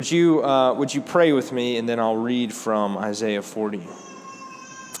Would you pray with me, and then I'll read from Isaiah 40.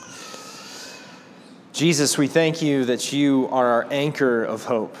 Jesus, we thank you that you are our anchor of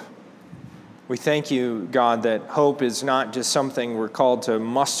hope. We thank you, God, that hope is not just something we're called to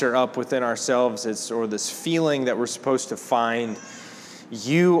muster up within ourselves, or this feeling that we're supposed to find.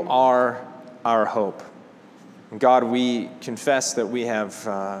 You are our hope. And God, we confess that we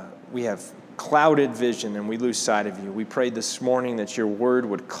have clouded vision and we lose sight of you. We prayed this morning that your word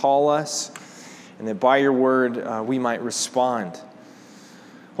would call us and that by your word we might respond.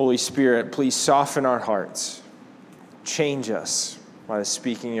 Holy Spirit, please soften our hearts. Change us by the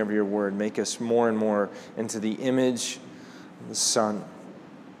speaking of your word. Make us more and more into the image of the Son.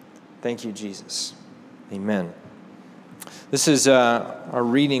 Thank you, Jesus. Amen. This is our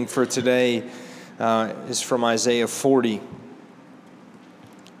reading for today is from Isaiah 40.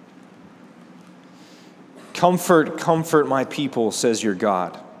 Comfort, comfort my people, says your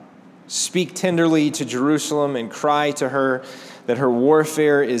God. Speak tenderly to Jerusalem and cry to her that her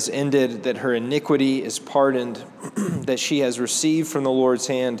warfare is ended, that her iniquity is pardoned, that she has received from the Lord's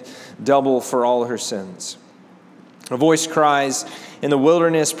hand double for all her sins. A voice cries, in the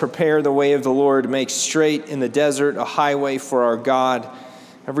wilderness, prepare the way of the Lord, make straight in the desert a highway for our God.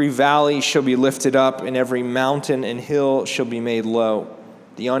 Every valley shall be lifted up, and every mountain and hill shall be made low.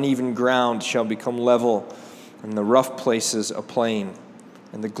 The uneven ground shall become level, and the rough places a plain.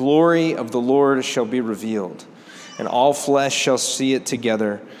 And the glory of the Lord shall be revealed, and all flesh shall see it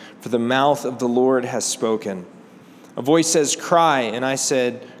together, for the mouth of the Lord has spoken. A voice says, cry, and I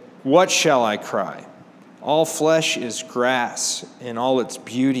said, what shall I cry? All flesh is grass, and all its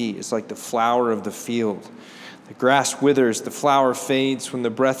beauty is like the flower of the field. The grass withers, the flower fades when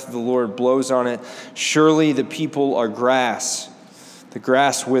the breath of the Lord blows on it. Surely the people are grass. The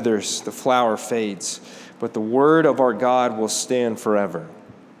grass withers, the flower fades, but the word of our God will stand forever.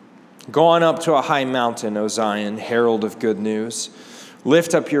 Go on up to a high mountain, O Zion, herald of good news.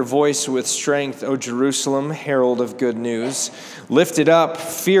 Lift up your voice with strength, O Jerusalem, herald of good news. Lift it up,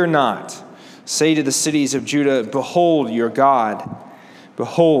 fear not. Say to the cities of Judah, behold your God.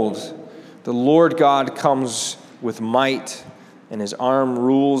 Behold, the Lord God comes with might, and his arm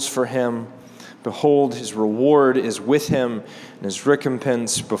rules for him. Behold, his reward is with him, and his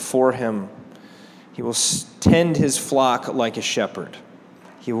recompense before him. He will tend his flock like a shepherd.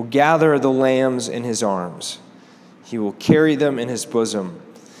 He will gather the lambs in his arms. He will carry them in his bosom,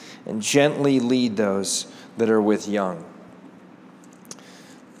 and gently lead those that are with young.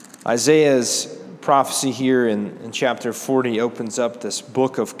 Isaiah's prophecy here in chapter 40 opens up this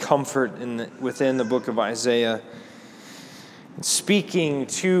book of comfort within the book of Isaiah. Speaking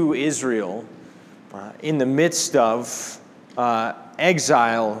to Israel in the midst of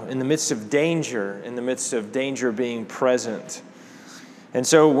exile, in the midst of danger being present. And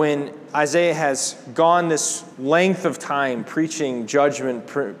so when Isaiah has gone this length of time preaching judgment,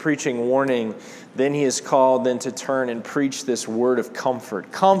 preaching warning, then he is called then to turn and preach this word of comfort.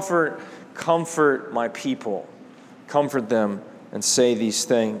 Comfort, comfort my people. Comfort them and say these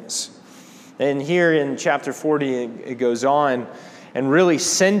things. And here in chapter 40, it goes on and really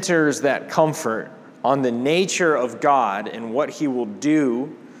centers that comfort on the nature of God and what he will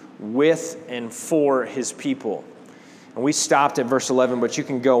do with and for his people. And we stopped at verse 11, but you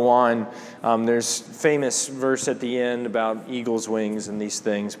can go on. There's a famous verse at the end about eagle's wings and these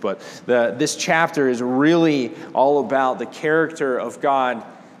things. But this chapter is really all about the character of God.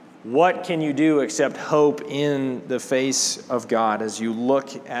 What can you do except hope in the face of God? As you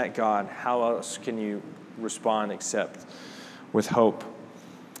look at God, how else can you respond except with hope?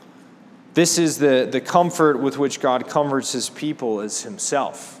 This is the comfort with which God comforts his people is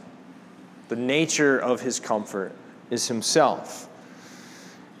himself. The nature of his comfort is himself.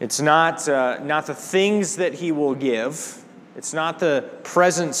 It's not the things that he will give. It's not the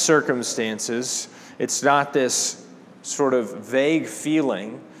present circumstances. It's not this sort of vague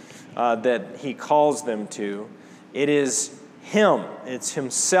feeling that he calls them to. It is him. It's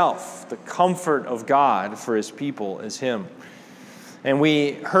himself. The comfort of God for his people is him. And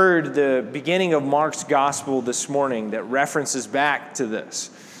we heard the beginning of Mark's gospel this morning that references back to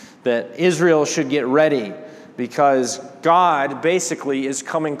this, that Israel should get ready because God basically is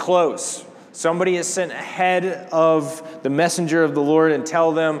coming close. Somebody is sent ahead of the messenger of the Lord and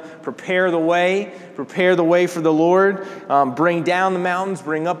tell them, prepare the way for the Lord, bring down the mountains,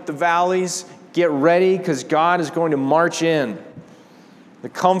 bring up the valleys, get ready because God is going to march in. The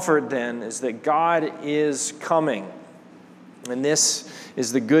comfort then is that God is coming. And this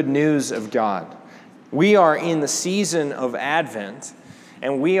is the good news of God. We are in the season of Advent,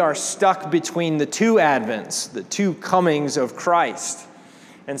 and we are stuck between the two Advents, the two comings of Christ.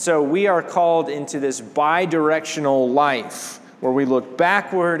 And so we are called into this bi-directional life where we look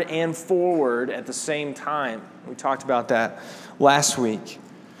backward and forward at the same time. We talked about that last week.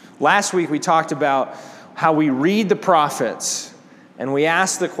 Last week we talked about how we read the prophets and we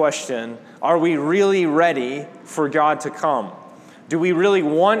ask the question, are we really ready for God to come? Do we really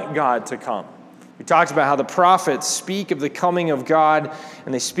want God to come? We talked about how the prophets speak of the coming of God,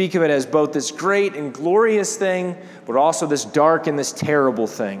 and they speak of it as both this great and glorious thing, but also this dark and this terrible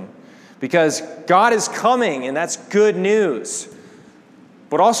thing. Because God is coming, and that's good news.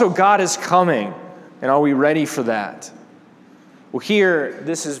 But also God is coming, and are we ready for that? Well, here,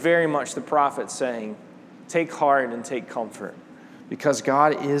 this is very much the prophet saying, take heart and take comfort, because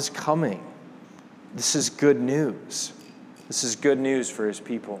God is coming. This is good news. This is good news for his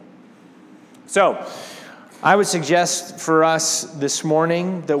people. So, I would suggest for us this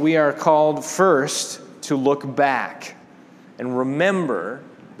morning that we are called first to look back and remember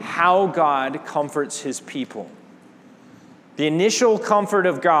how God comforts his people. The initial comfort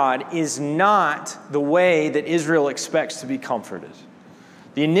of God is not the way that Israel expects to be comforted.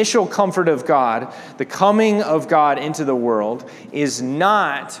 The initial comfort of God, the coming of God into the world, is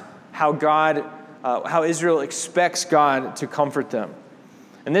not how Israel expects God to comfort them.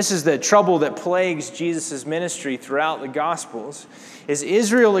 And this is the trouble that plagues Jesus' ministry throughout the Gospels, is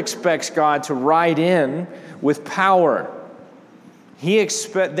Israel expects God to ride in with power. They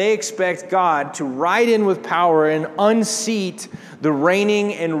expect God to ride in with power and unseat the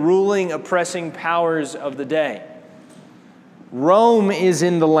reigning and ruling, oppressing powers of the day. Rome is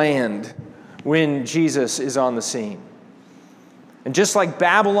in the land when Jesus is on the scene. And just like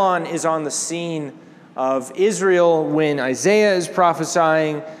Babylon is on the scene of Israel when Isaiah is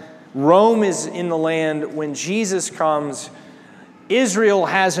prophesying, Rome is in the land when Jesus comes. Israel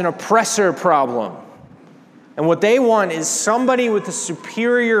has an oppressor problem. And what they want is somebody with a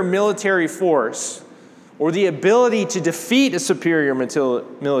superior military force or the ability to defeat a superior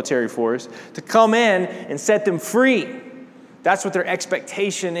military force to come in and set them free. That's what their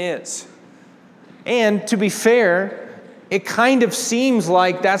expectation is. And to be fair, it kind of seems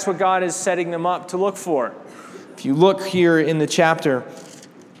like that's what God is setting them up to look for. If you look here in the chapter,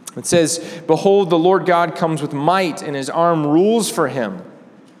 it says, "Behold, the Lord God comes with might, and his arm rules for him.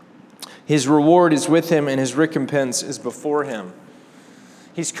 His reward is with him, and his recompense is before him."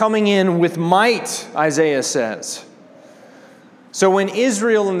 He's coming in with might, Isaiah says. So when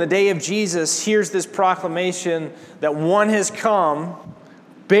Israel in the day of Jesus hears this proclamation that one has come,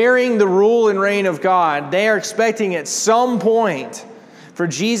 bearing the rule and reign of God, they are expecting at some point for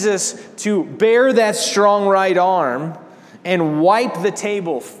Jesus to bear that strong right arm and wipe the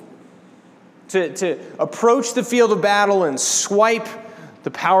table, to approach the field of battle and swipe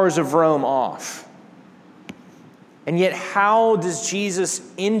the powers of Rome off. And yet, how does Jesus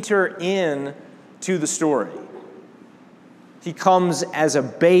enter into the story? He comes as a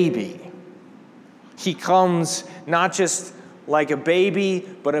baby. He comes not just like a baby,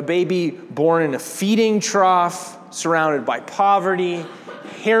 but a baby born in a feeding trough, surrounded by poverty,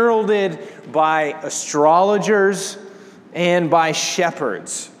 heralded by astrologers and by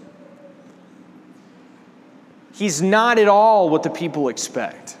shepherds. He's not at all what the people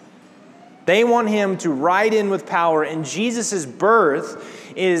expect. They want him to ride in with power, and Jesus'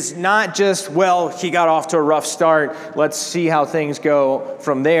 birth is not just, well, he got off to a rough start, let's see how things go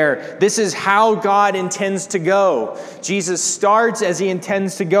from there. This is how God intends to go. Jesus starts as he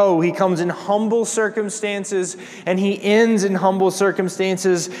intends to go. He comes in humble circumstances, and he ends in humble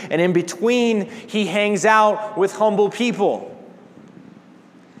circumstances, and in between, he hangs out with humble people.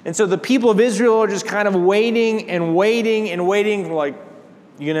 And so the people of Israel are just kind of waiting and waiting and waiting, like,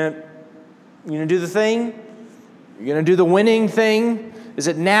 you gonna do the thing? You're gonna do the winning thing? Is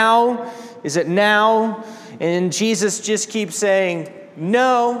it now? Is it now? And Jesus just keeps saying,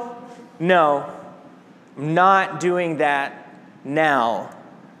 no, I'm not doing that now.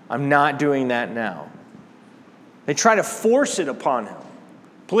 I'm not doing that now. They try to force it upon him.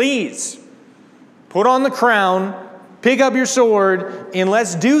 Please, put on the crown, pick up your sword, and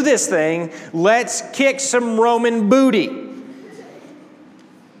let's do this thing. Let's kick some Roman booty.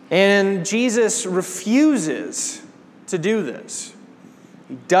 And Jesus refuses to do this.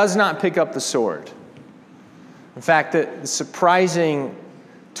 He does not pick up the sword. In fact, the surprising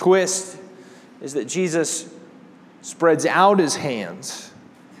twist is that Jesus spreads out his hands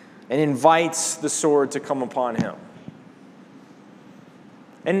and invites the sword to come upon him.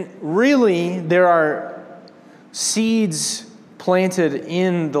 And really, there are seeds planted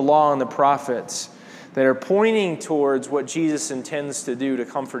in the law and the prophets that are pointing towards what Jesus intends to do to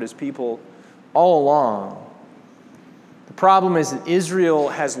comfort his people all along. The problem is that Israel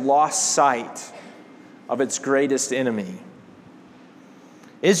has lost sight of its greatest enemy.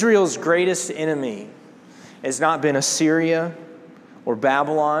 Israel's greatest enemy has not been Assyria or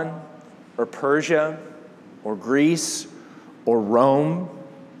Babylon or Persia or Greece or Rome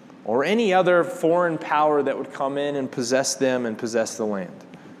or any other foreign power that would come in and possess them and possess the land.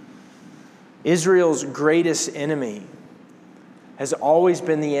 Israel's greatest enemy has always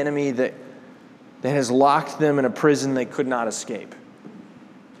been the enemy that has locked them in a prison they could not escape.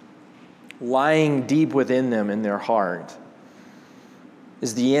 Lying deep within them in their heart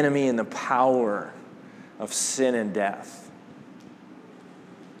is the enemy and the power of sin and death.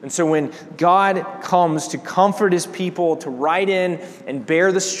 And so when God comes to comfort his people, to ride in and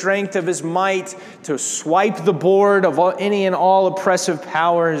bear the strength of his might, to swipe the board of any and all oppressive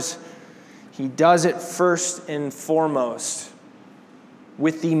powers, he does it first and foremost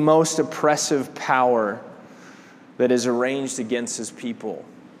with the most oppressive power that is arranged against his people.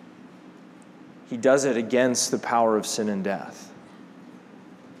 He does it against the power of sin and death.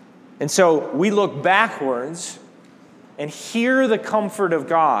 And so we look backwards and hear the comfort of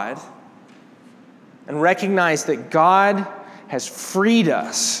God and recognize that God has freed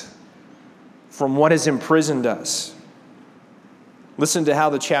us from what has imprisoned us. Listen to how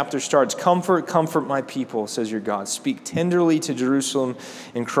the chapter starts. Comfort, comfort my people, says your God. Speak tenderly to Jerusalem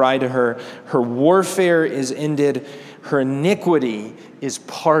and cry to her. Her warfare is ended. Her iniquity is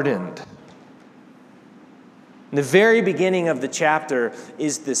pardoned. In the very beginning of the chapter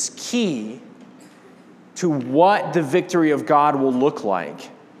is this key to what the victory of God will look like.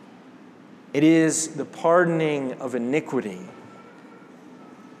 It is the pardoning of iniquity.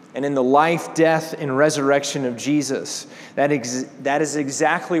 And in the life, death, and resurrection of Jesus, that is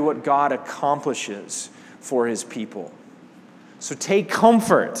exactly what God accomplishes for his people. So take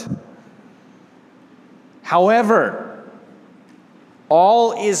comfort. However,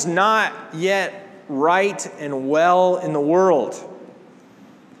 all is not yet right and well in the world.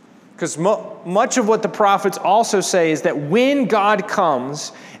 Because much of what the prophets also say is that when God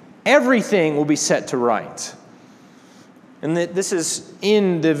comes, everything will be set to right. And this is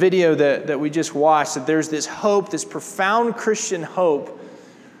in the video that we just watched, that there's this hope, this profound Christian hope,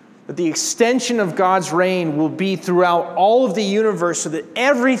 that the extension of God's reign will be throughout all of the universe so that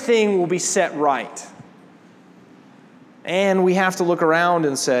everything will be set right. And we have to look around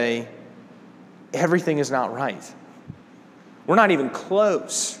and say, everything is not right. We're not even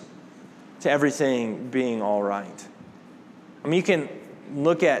close to everything being all right. I mean, you can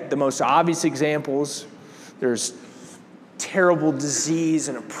look at the most obvious examples. There's terrible disease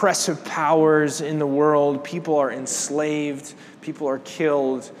and oppressive powers in the world. People are enslaved. People are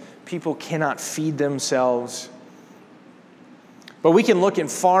killed. People cannot feed themselves. But we can look in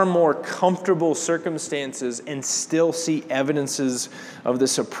far more comfortable circumstances and still see evidences of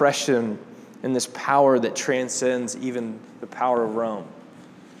this oppression and this power that transcends even the power of Rome.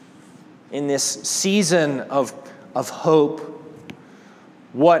 In this season of hope,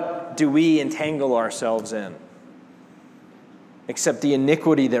 what do we entangle ourselves in? Except the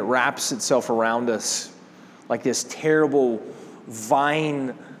iniquity that wraps itself around us like this terrible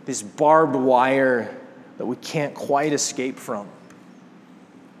vine, this barbed wire that we can't quite escape from.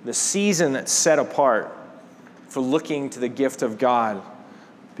 The season that's set apart for looking to the gift of God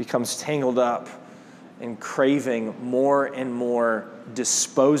becomes tangled up in craving more and more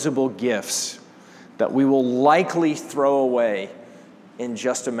disposable gifts that we will likely throw away in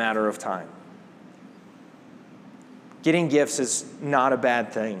just a matter of time. Getting gifts is not a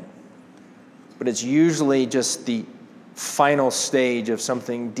bad thing, but it's usually just the final stage of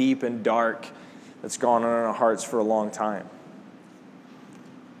something deep and dark that's gone on in our hearts for a long time.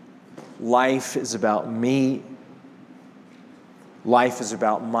 Life is about me. Life is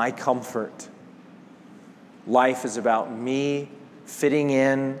about my comfort. Life is about me fitting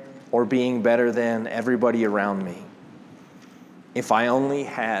in or being better than everybody around me. If I only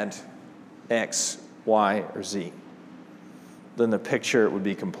had X, Y, or Z, then the picture would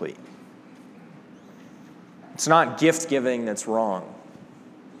be complete. It's not gift giving that's wrong.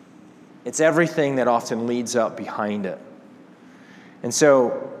 It's everything that often leads up behind it. And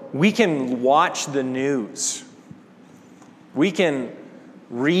so we can watch the news. We can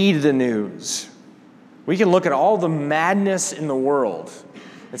read the news. We can look at all the madness in the world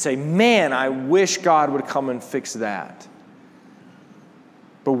and say, man, I wish God would come and fix that.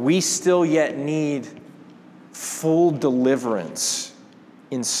 But we still yet need full deliverance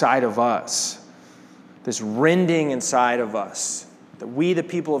inside of us, this rending inside of us, that we, the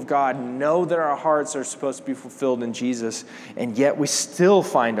people of God, know that our hearts are supposed to be fulfilled in Jesus, and yet we still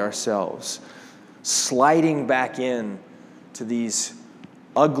find ourselves sliding back in to these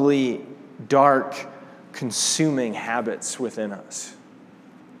ugly, dark, consuming habits within us.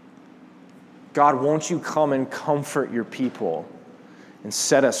 God, won't you come and comfort your people and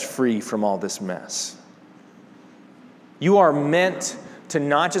set us free from all this mess? You are meant to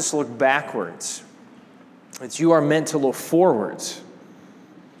not just look backwards, but you are meant to look forwards.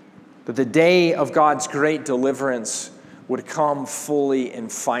 That the day of God's great deliverance would come fully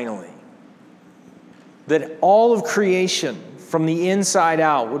and finally. That all of creation from the inside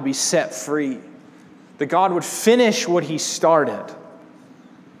out would be set free. That God would finish what he started.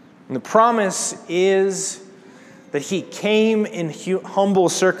 And the promise is that he came in humble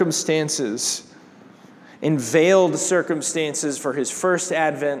circumstances, in veiled circumstances for his first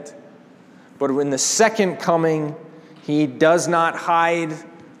advent. But in the second coming, he does not hide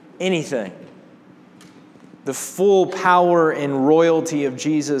anything. The full power and royalty of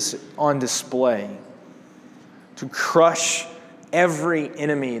Jesus on display to crush every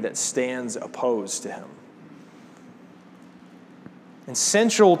enemy that stands opposed to him. And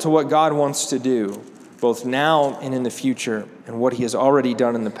central to what God wants to do, both now and in the future, and what he has already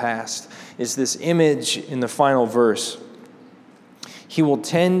done in the past, is this image in the final verse. He will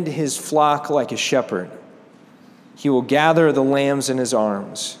tend his flock like a shepherd. He will gather the lambs in his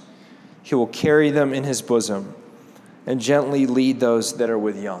arms. He will carry them in his bosom and gently lead those that are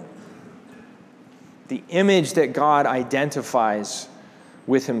with young. The image that God identifies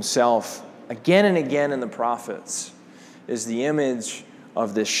with himself again and again in the prophets is the image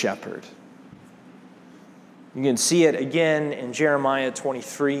of this shepherd. You can see it again in Jeremiah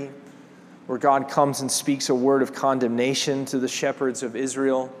 23, where God comes and speaks a word of condemnation to the shepherds of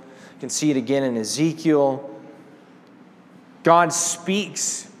Israel. You can see it again in Ezekiel. God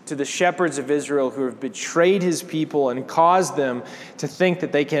speaks to the shepherds of Israel who have betrayed his people and caused them to think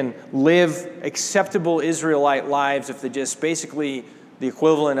that they can live acceptable Israelite lives if they just basically the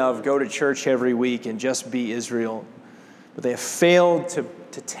equivalent of go to church every week and just be Israel. But they have failed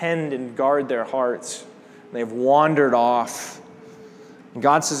to tend and guard their hearts. They have wandered off. And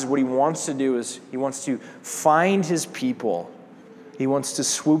God says what he wants to do is he wants to find his people. He wants to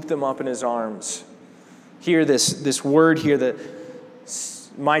swoop them up in his arms. Here, this word here that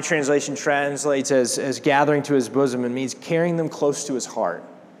my translation translates as gathering to his bosom and means carrying them close to his heart.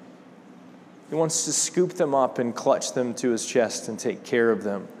 He wants to scoop them up and clutch them to his chest and take care of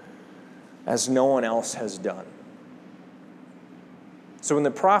them as no one else has done. So when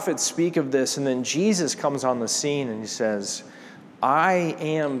the prophets speak of this, and then Jesus comes on the scene and he says, I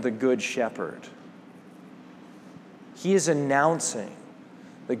am the good shepherd. He is announcing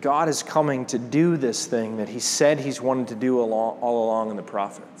that God is coming to do this thing that he said he's wanted to do all along in the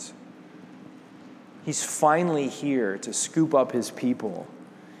prophets. He's finally here to scoop up his people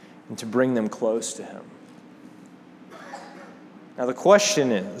and to bring them close to him. Now the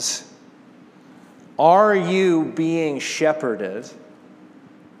question is, are you being shepherded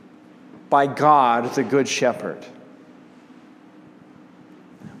by God, the good shepherd?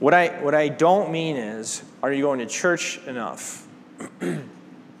 What I don't mean is, are you going to church enough?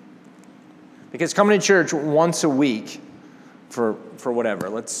 Because coming to church once a week for whatever,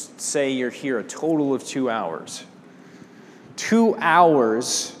 let's say you're here a total of 2 hours. 2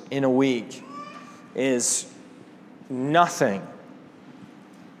 hours in a week is nothing.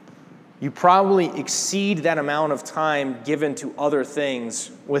 You probably exceed that amount of time given to other things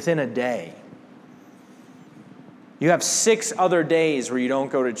within a day. You have 6 other days where you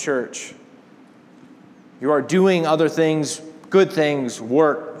don't go to church. You are doing other things, good things,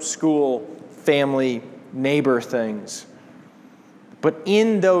 work, school, family, neighbor things. But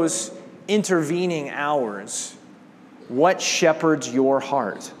in those intervening hours, what shepherds your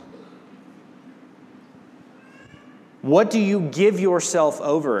heart? What do you give yourself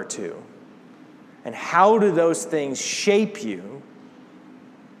over to? And how do those things shape you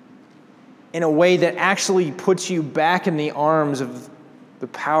in a way that actually puts you back in the arms of the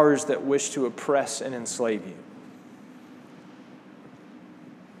powers that wish to oppress and enslave you?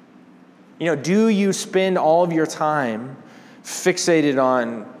 Do you spend all of your time fixated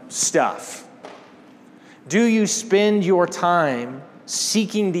on stuff? Do you spend your time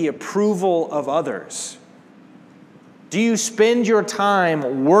seeking the approval of others? Do you spend your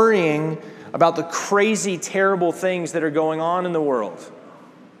time worrying about the crazy, terrible things that are going on in the world?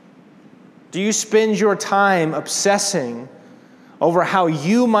 Do you spend your time obsessing over how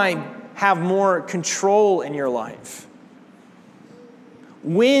you might have more control in your life?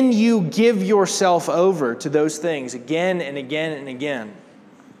 When you give yourself over to those things again and again and again,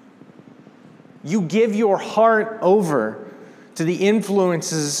 you give your heart over to the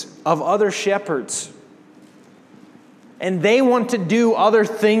influences of other shepherds. and they want to do other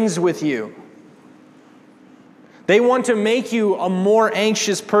things with you. They want to make you a more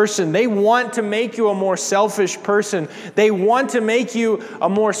anxious person. They want to make you a more selfish person. They want to make you a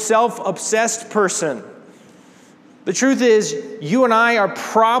more self-obsessed person. The truth is, you and I are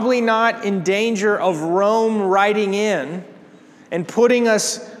probably not in danger of Rome riding in and putting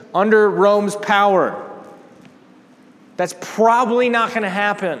us under Rome's power. That's probably not going to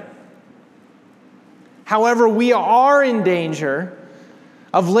happen. However, we are in danger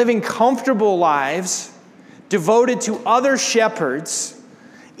of living comfortable lives devoted to other shepherds.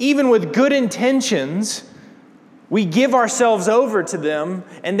 Even with good intentions, we give ourselves over to them,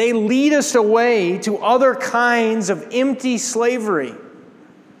 and they lead us away to other kinds of empty slavery.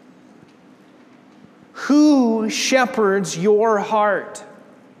 Who shepherds your heart?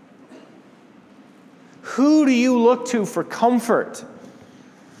 Who do you look to for comfort?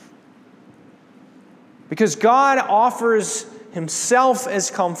 Because God offers himself as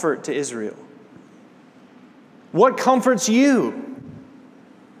comfort to Israel. What comforts you?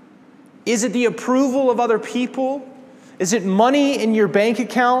 Is it the approval of other people? Is it money in your bank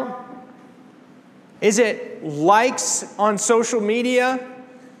account? Is it likes on social media?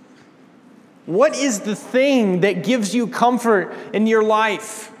 What is the thing that gives you comfort in your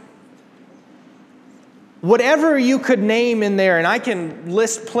life? Whatever you could name in there, and I can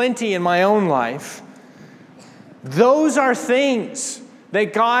list plenty in my own life, those are things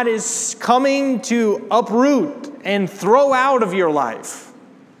that God is coming to uproot and throw out of your life.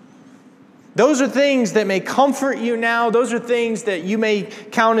 Those are things that may comfort you now. Those are things that you may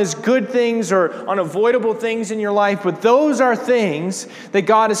count as good things or unavoidable things in your life. But those are things that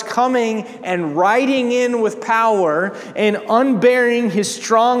God is coming and riding in with power and unbearing his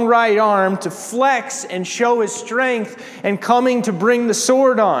strong right arm to flex and show his strength and coming to bring the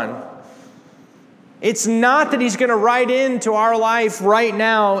sword on. It's not that he's going to ride into our life right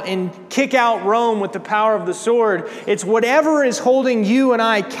now and kick out Rome with the power of the sword. It's whatever is holding you and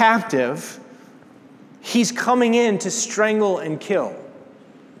I captive, he's coming in to strangle and kill.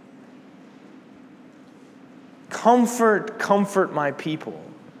 Comfort my people,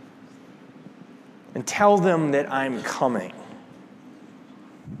 and tell them that I'm coming.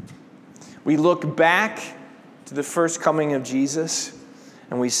 We look back to the first coming of Jesus,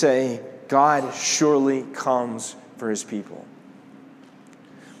 and we say, God surely comes for his people.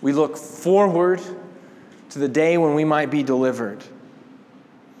 We look forward to the day when we might be delivered.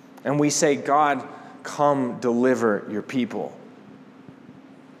 And we say, God, come deliver your people.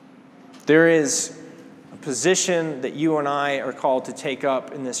 There is a position that you and I are called to take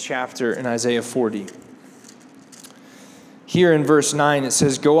up in this chapter in Isaiah 40. Here in verse 9 it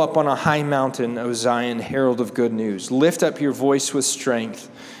says, Go up on a high mountain, O Zion, herald of good news. Lift up your voice with strength,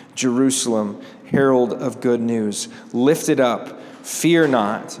 Jerusalem, herald of good news. Lift it up, fear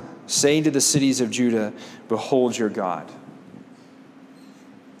not. Say to the cities of Judah, Behold your God.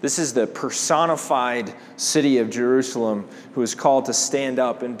 This is the personified city of Jerusalem who is called to stand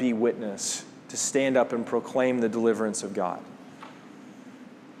up and be witness, to stand up and proclaim the deliverance of God.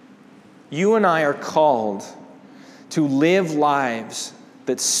 You and I are called to live lives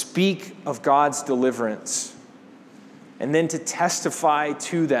that speak of God's deliverance, and then to testify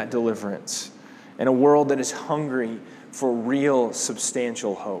to that deliverance in a world that is hungry for real,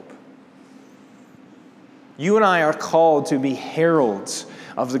 substantial hope. You and I are called to be heralds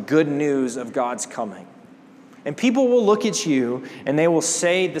of the good news of God's coming. And people will look at you and they will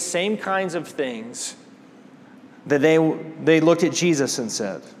say the same kinds of things that they looked at Jesus and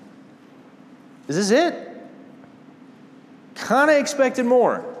said, Is this it? Kind of expected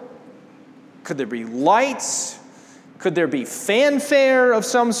more. Could there be lights? Could there be fanfare of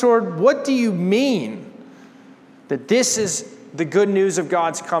some sort? What do you mean that this is the good news of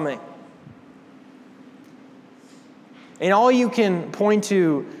God's coming? And all you can point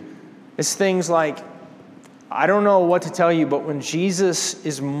to is things like, I don't know what to tell you, but when Jesus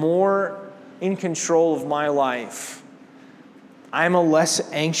is more in control of my life, I'm a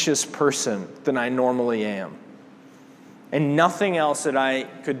less anxious person than I normally am. And nothing else that I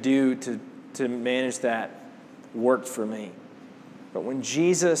could do to manage that worked for me. But when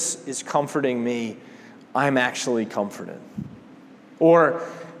Jesus is comforting me, I'm actually comforted. Or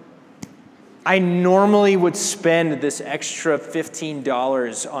I normally would spend this extra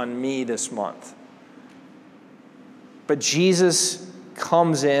 $15 on me this month. But Jesus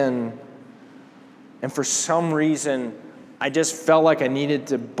comes in, and for some reason, I just felt like I needed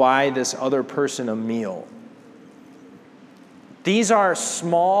to buy this other person a meal. These are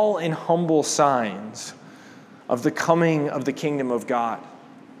small and humble signs of the coming of the kingdom of God.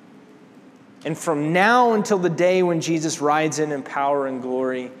 And from now until the day when Jesus rides in power and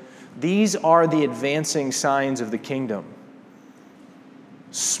glory, these are the advancing signs of the kingdom.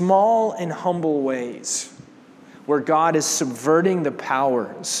 Small and humble ways where God is subverting the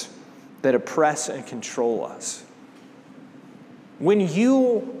powers that oppress and control us. When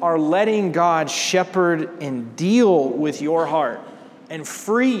you are letting God shepherd and deal with your heart and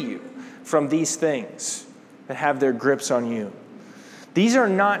free you from these things that have their grips on you, these are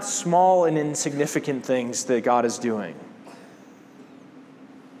not small and insignificant things that God is doing.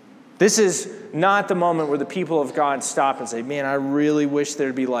 This is not the moment where the people of God stop and say, man, I really wish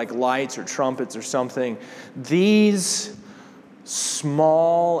there'd be like lights or trumpets or something. These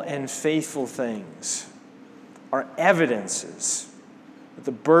small and faithful things are evidences that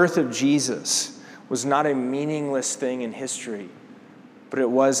the birth of Jesus was not a meaningless thing in history, but it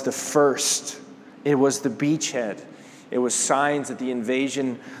was the first. It was the beachhead. It was signs that the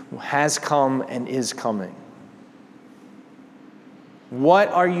invasion has come and is coming. What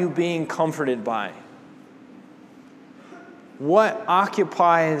are you being comforted by? What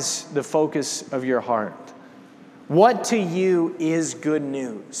occupies the focus of your heart? What to you is good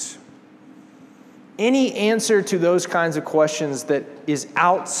news? Any answer to those kinds of questions that is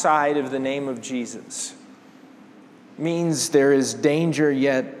outside of the name of Jesus means there is danger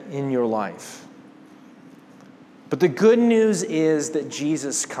yet in your life. But the good news is that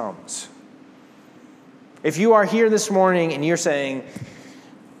Jesus comes. If you are here this morning and you're saying,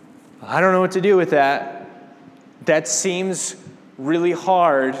 I don't know what to do with that, that seems really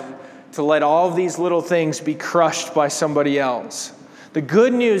hard to let all of these little things be crushed by somebody else. The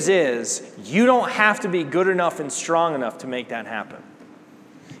good news is you don't have to be good enough and strong enough to make that happen.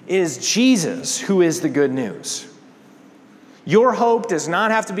 It is Jesus who is the good news. Your hope does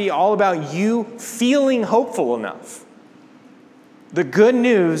not have to be all about you feeling hopeful enough. The good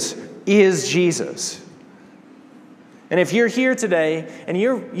news is Jesus. And if you're here today and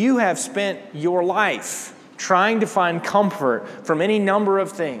you have spent your life trying to find comfort from any number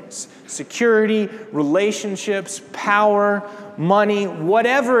of things, security, relationships, power, money,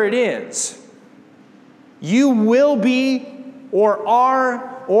 whatever it is, you will be or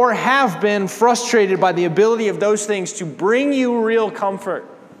are or have been frustrated by the ability of those things to bring you real comfort.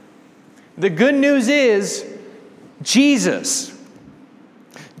 The good news is Jesus.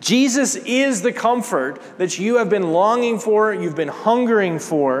 Jesus is the comfort that you have been longing for, you've been hungering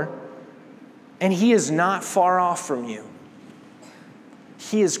for, and He is not far off from you.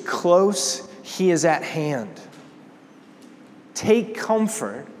 He is close, He is at hand. Take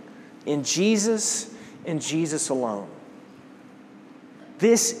comfort in Jesus and Jesus alone.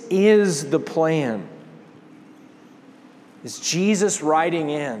 This is the plan. It's Jesus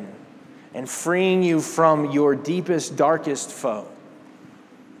riding in and freeing you from your deepest, darkest foe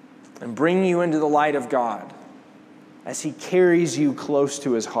and bringing you into the light of God as He carries you close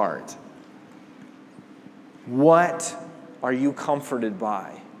to His heart. What are you comforted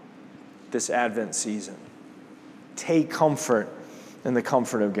by this Advent season? Take comfort in the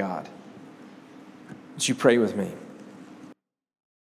comfort of God. Would you pray with me?